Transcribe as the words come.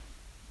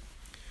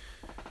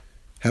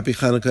Happy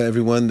Hanukkah,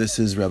 everyone. This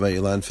is Rabbi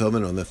Ilan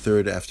Feldman on the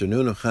third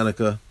afternoon of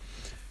Hanukkah,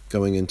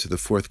 going into the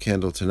fourth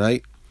candle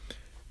tonight.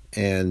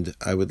 And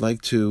I would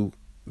like to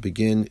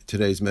begin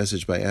today's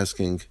message by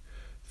asking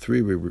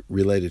three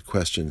related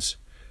questions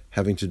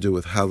having to do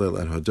with Hallel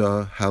and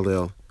Hodah.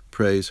 Hallel,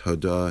 praise,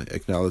 Hodah,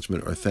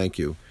 acknowledgement or thank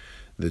you,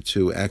 the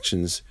two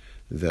actions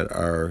that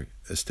are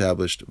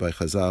established by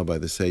Chazal, by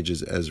the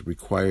sages, as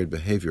required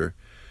behavior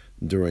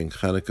during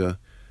Hanukkah.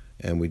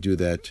 And we do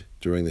that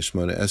during the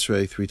Shemona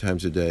Esrei 3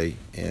 times a day,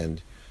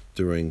 and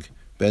during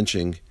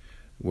benching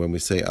when we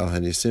say Al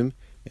Hanisim,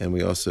 and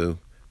we also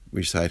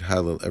recite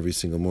Hallel every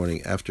single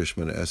morning after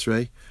Shemona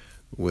Esrei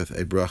with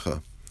a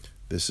bracha.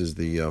 This is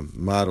the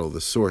model, the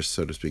source,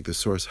 so to speak, the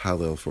source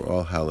Hallel for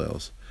all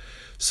Hallels.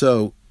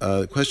 So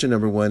question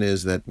number one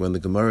is that when the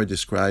Gemara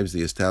describes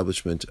the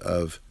establishment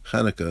of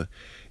Hanukkah,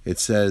 it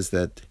says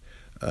that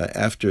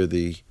after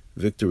the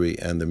victory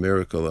and the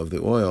miracle of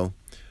the oil,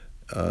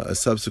 a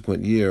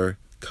subsequent year,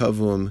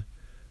 Kavum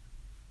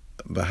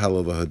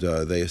B'Hallel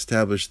v'Hodah, they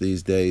established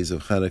these days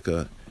of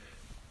Hanukkah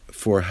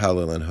for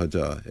Hallel and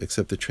Hodah,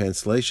 except the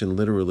translation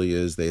literally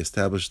is they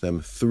established them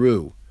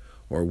through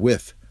or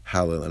with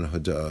Hallel and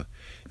Hodah,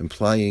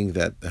 implying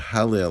that the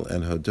Hallel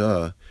and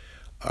Hodah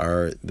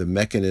are the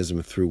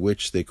mechanism through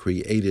which they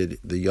created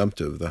the Yom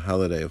Tov, the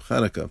holiday of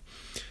Hanukkah,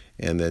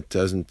 and that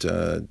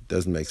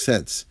doesn't make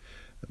sense,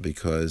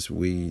 because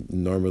we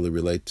normally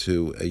relate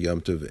to a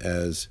Yom Tov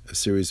as a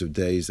series of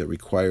days that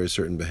require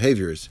certain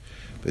behaviors.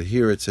 But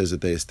here it says that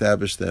they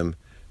established them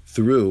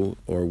through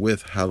or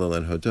with Hallel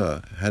and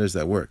Hodah. How does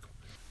that work?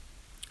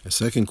 A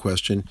second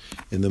question,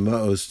 in the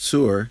Ma'oz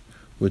Tzur,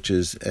 which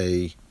is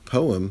a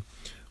poem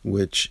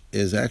which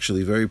is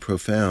actually very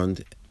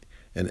profound,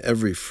 and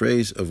every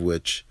phrase of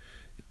which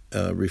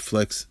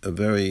reflects a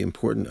very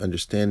important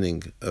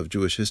understanding of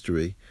Jewish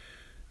history,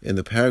 in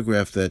the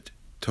paragraph that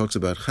talks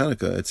about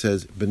Hanukkah, it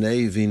says,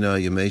 B'nai Vina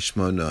Yemei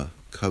Shmona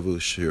Kavu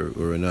Shir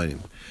Uranayim.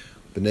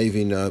 B'nai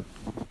Vina,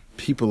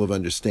 people of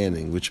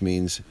understanding, which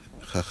means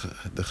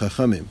the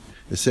Chachamim,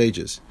 the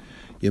sages.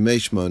 Yemei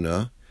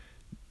Shmona,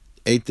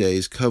 8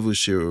 days, Kavu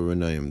Shir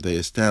Uranayim. They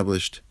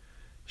established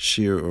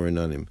Shir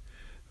Uranayim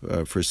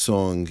for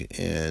song,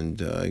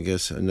 and I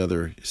guess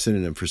another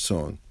synonym for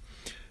song.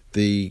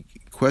 The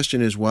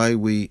question is why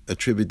we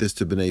attribute this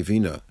to B'nai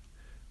Vina,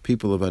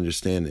 people of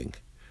understanding.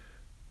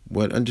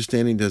 What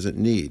understanding does it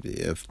need?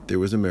 If there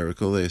was a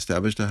miracle, they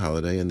established a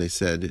holiday and they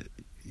said,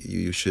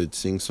 you should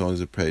sing songs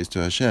of praise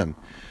to Hashem.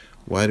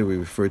 Why do we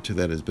refer to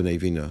that as B'nai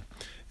Vina?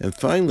 And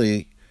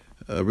finally,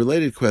 a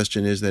related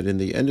question is that in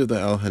the end of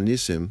the Al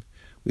Hanisim,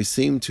 we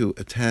seem to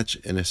attach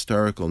an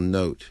historical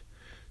note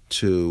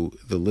to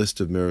the list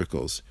of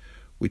miracles.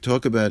 We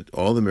talk about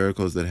all the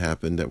miracles that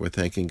happened that we're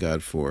thanking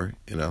God for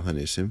in Al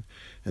Hanisim,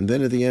 and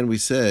then at the end we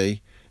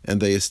say, and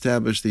they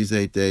established these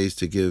 8 days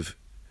to give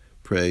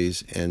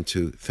praise and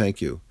to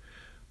thank you.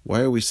 Why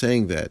are we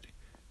saying that?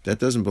 That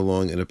doesn't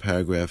belong in a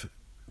paragraph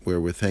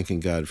where we're thanking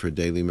God for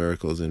daily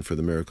miracles and for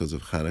the miracles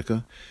of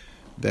Hanukkah.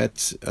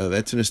 That's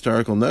an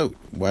historical note.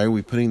 Why are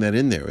we putting that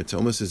in there? It's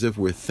almost as if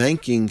we're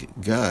thanking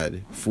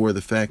God for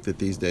the fact that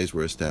these days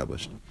were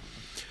established.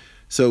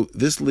 So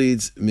this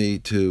leads me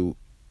to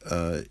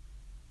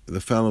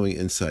the following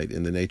insight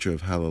in the nature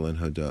of Hallel and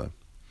Hodah.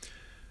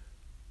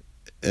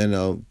 And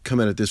I'll come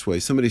at it this way.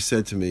 Somebody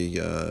said to me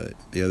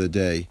the other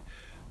day,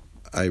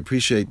 I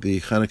appreciate the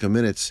Hanukkah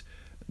minutes.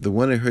 The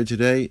one I heard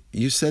today,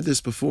 you said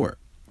this before.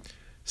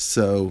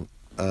 So,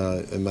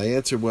 and my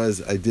answer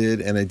was I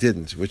did and I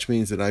didn't, which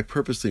means that I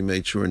purposely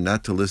made sure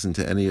not to listen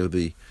to any of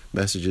the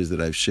messages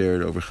that I've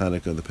shared over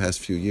Hanukkah in the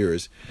past few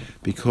years,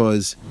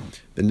 because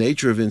the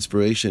nature of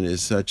inspiration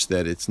is such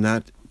that it's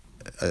not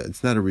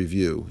a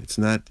review. It's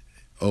not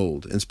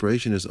old.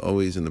 Inspiration is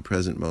always in the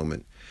present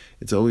moment.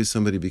 It's always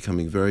somebody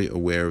becoming very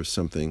aware of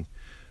something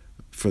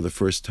for the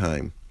first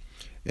time.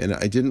 And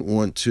I didn't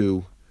want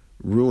to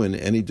ruin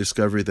any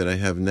discovery that I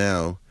have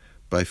now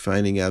by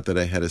finding out that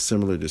I had a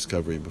similar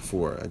discovery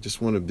before. I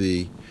just want to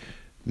be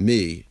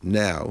me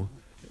now,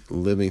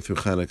 living through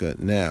Hanukkah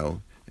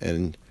now,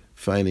 and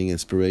finding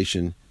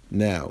inspiration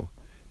now,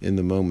 in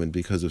the moment,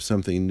 because of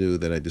something new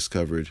that I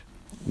discovered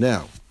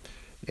now.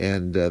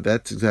 And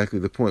that's exactly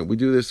the point. We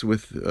do this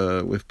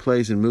with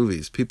plays and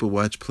movies. People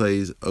watch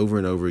plays over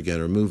and over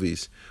again, or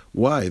movies.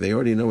 Why? They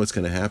already know what's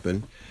going to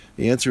happen.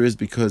 The answer is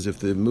because if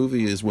the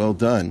movie is well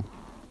done,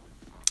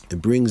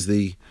 it brings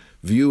the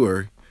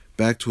viewer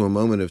back to a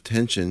moment of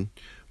tension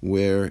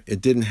where it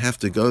didn't have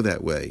to go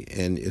that way.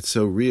 And it's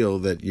so real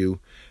that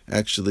you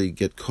actually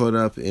get caught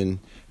up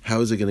in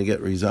how is it going to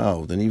get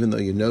resolved. And even though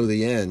you know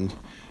the end,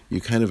 you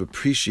kind of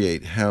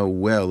appreciate how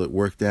well it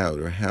worked out,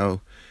 or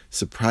how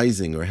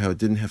surprising, or how it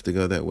didn't have to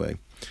go that way.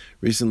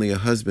 Recently, a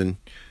husband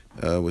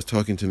was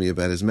talking to me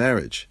about his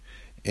marriage,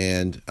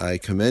 and I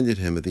commended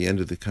him at the end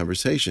of the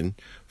conversation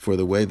for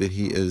the way that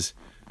he is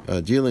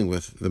dealing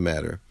with the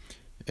matter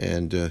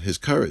and his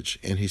courage.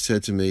 And he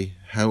said to me,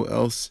 how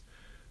else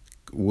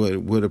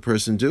would a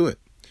person do it?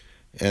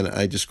 And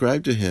I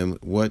described to him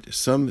what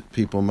some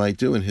people might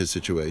do in his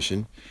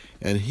situation,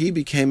 and he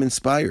became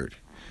inspired.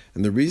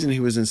 And the reason he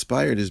was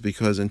inspired is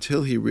because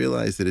until he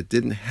realized that it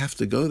didn't have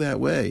to go that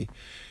way,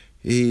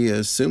 he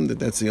assumed that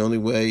that's the only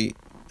way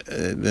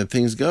that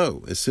things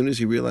go. As soon as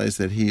he realized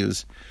that he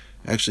was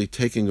actually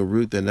taking a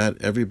route that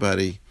not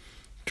everybody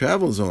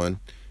travels on,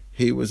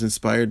 he was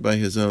inspired by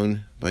his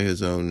own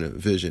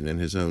vision and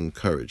his own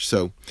courage.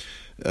 So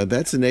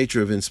that's the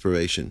nature of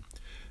inspiration.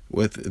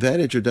 With that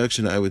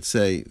introduction, I would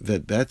say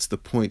that that's the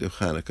point of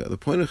Hanukkah. The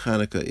point of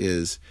Hanukkah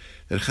is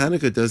that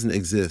Hanukkah doesn't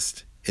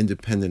exist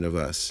independent of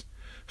us.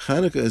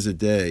 Hanukkah is a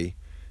day,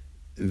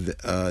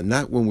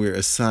 not when we're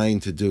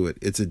assigned to do it.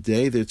 It's a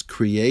day that's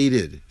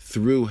created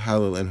through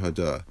Hallel and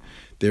Hodah.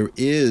 There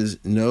is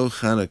no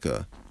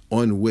Hanukkah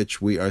on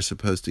which we are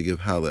supposed to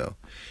give Hallel.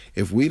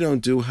 If we don't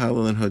do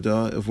Hallel and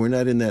Hodah, if we're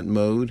not in that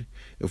mode,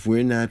 if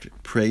we're not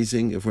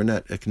praising, if we're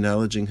not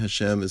acknowledging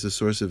Hashem as the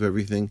source of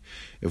everything,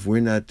 if we're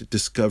not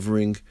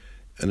discovering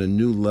on a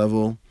new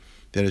level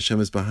that Hashem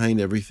is behind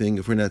everything,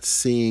 if we're not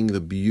seeing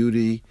the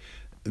beauty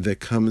that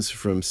comes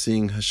from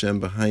seeing Hashem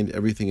behind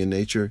everything in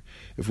nature,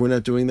 if we're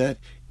not doing that,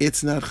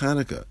 it's not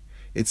Hanukkah.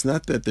 It's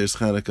not that there's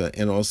Hanukkah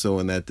and also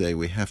on that day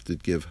we have to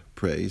give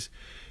praise.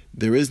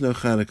 There is no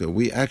Hanukkah.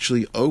 We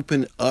actually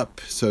open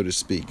up, so to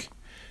speak,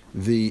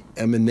 the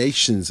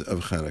emanations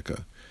of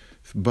Hanukkah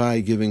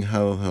by giving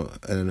Hallel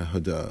and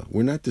Hodah.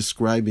 We're not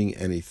describing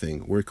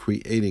anything. We're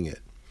creating it.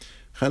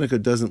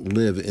 Hanukkah doesn't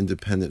live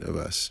independent of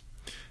us.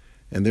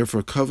 And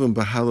therefore, Kavim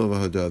b'Hallel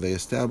v'Hodah, they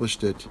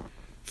established it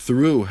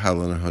through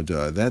Hallel and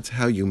Hodah. That's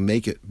how you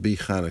make it be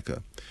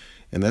Hanukkah.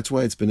 And that's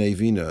why it's B'nai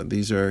Vina.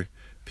 These are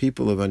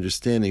people of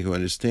understanding who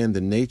understand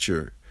the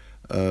nature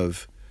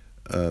of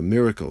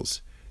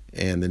miracles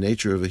and the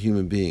nature of a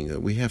human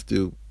being. We have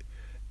to,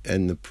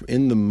 in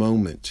the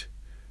moment,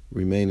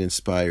 remain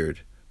inspired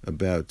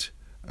about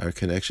our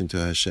connection to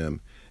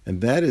Hashem.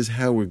 And that is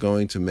how we're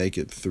going to make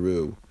it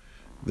through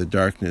the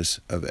darkness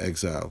of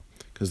exile.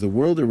 Because the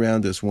world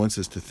around us wants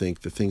us to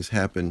think that things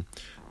happen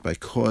by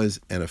cause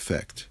and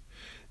effect,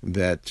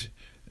 that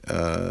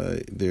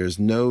there's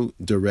no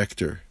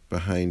director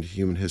behind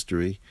human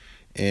history,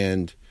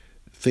 and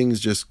things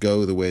just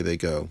go the way they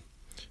go.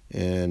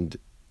 And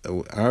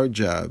our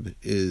job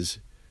is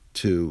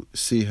to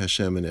see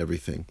Hashem in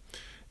everything.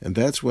 And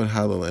that's what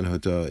Hallel and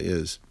Hodah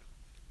is.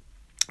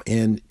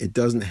 And it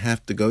doesn't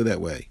have to go that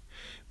way,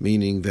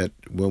 meaning that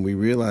when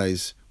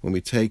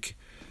we take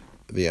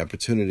the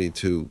opportunity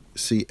to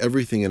see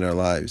everything in our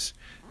lives,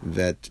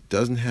 that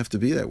doesn't have to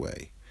be that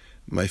way.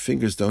 My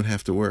fingers don't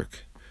have to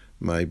work.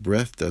 My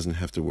breath doesn't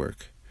have to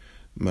work.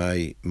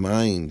 My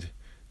mind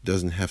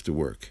doesn't have to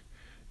work.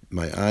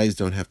 My eyes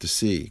don't have to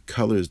see.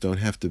 Colors don't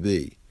have to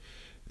be.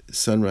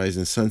 Sunrise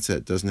and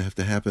sunset doesn't have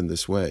to happen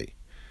this way.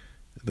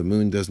 The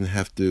moon doesn't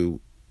have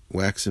to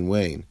wax and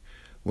wane.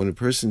 When a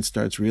person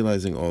starts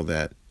realizing all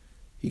that,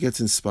 he gets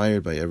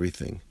inspired by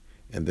everything,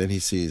 and then he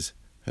sees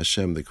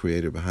Hashem, the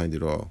creator, behind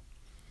it all.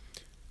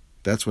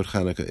 That's what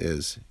Hanukkah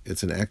is.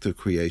 It's an act of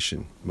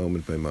creation,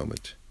 moment by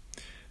moment.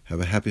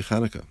 Have a happy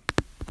Hanukkah.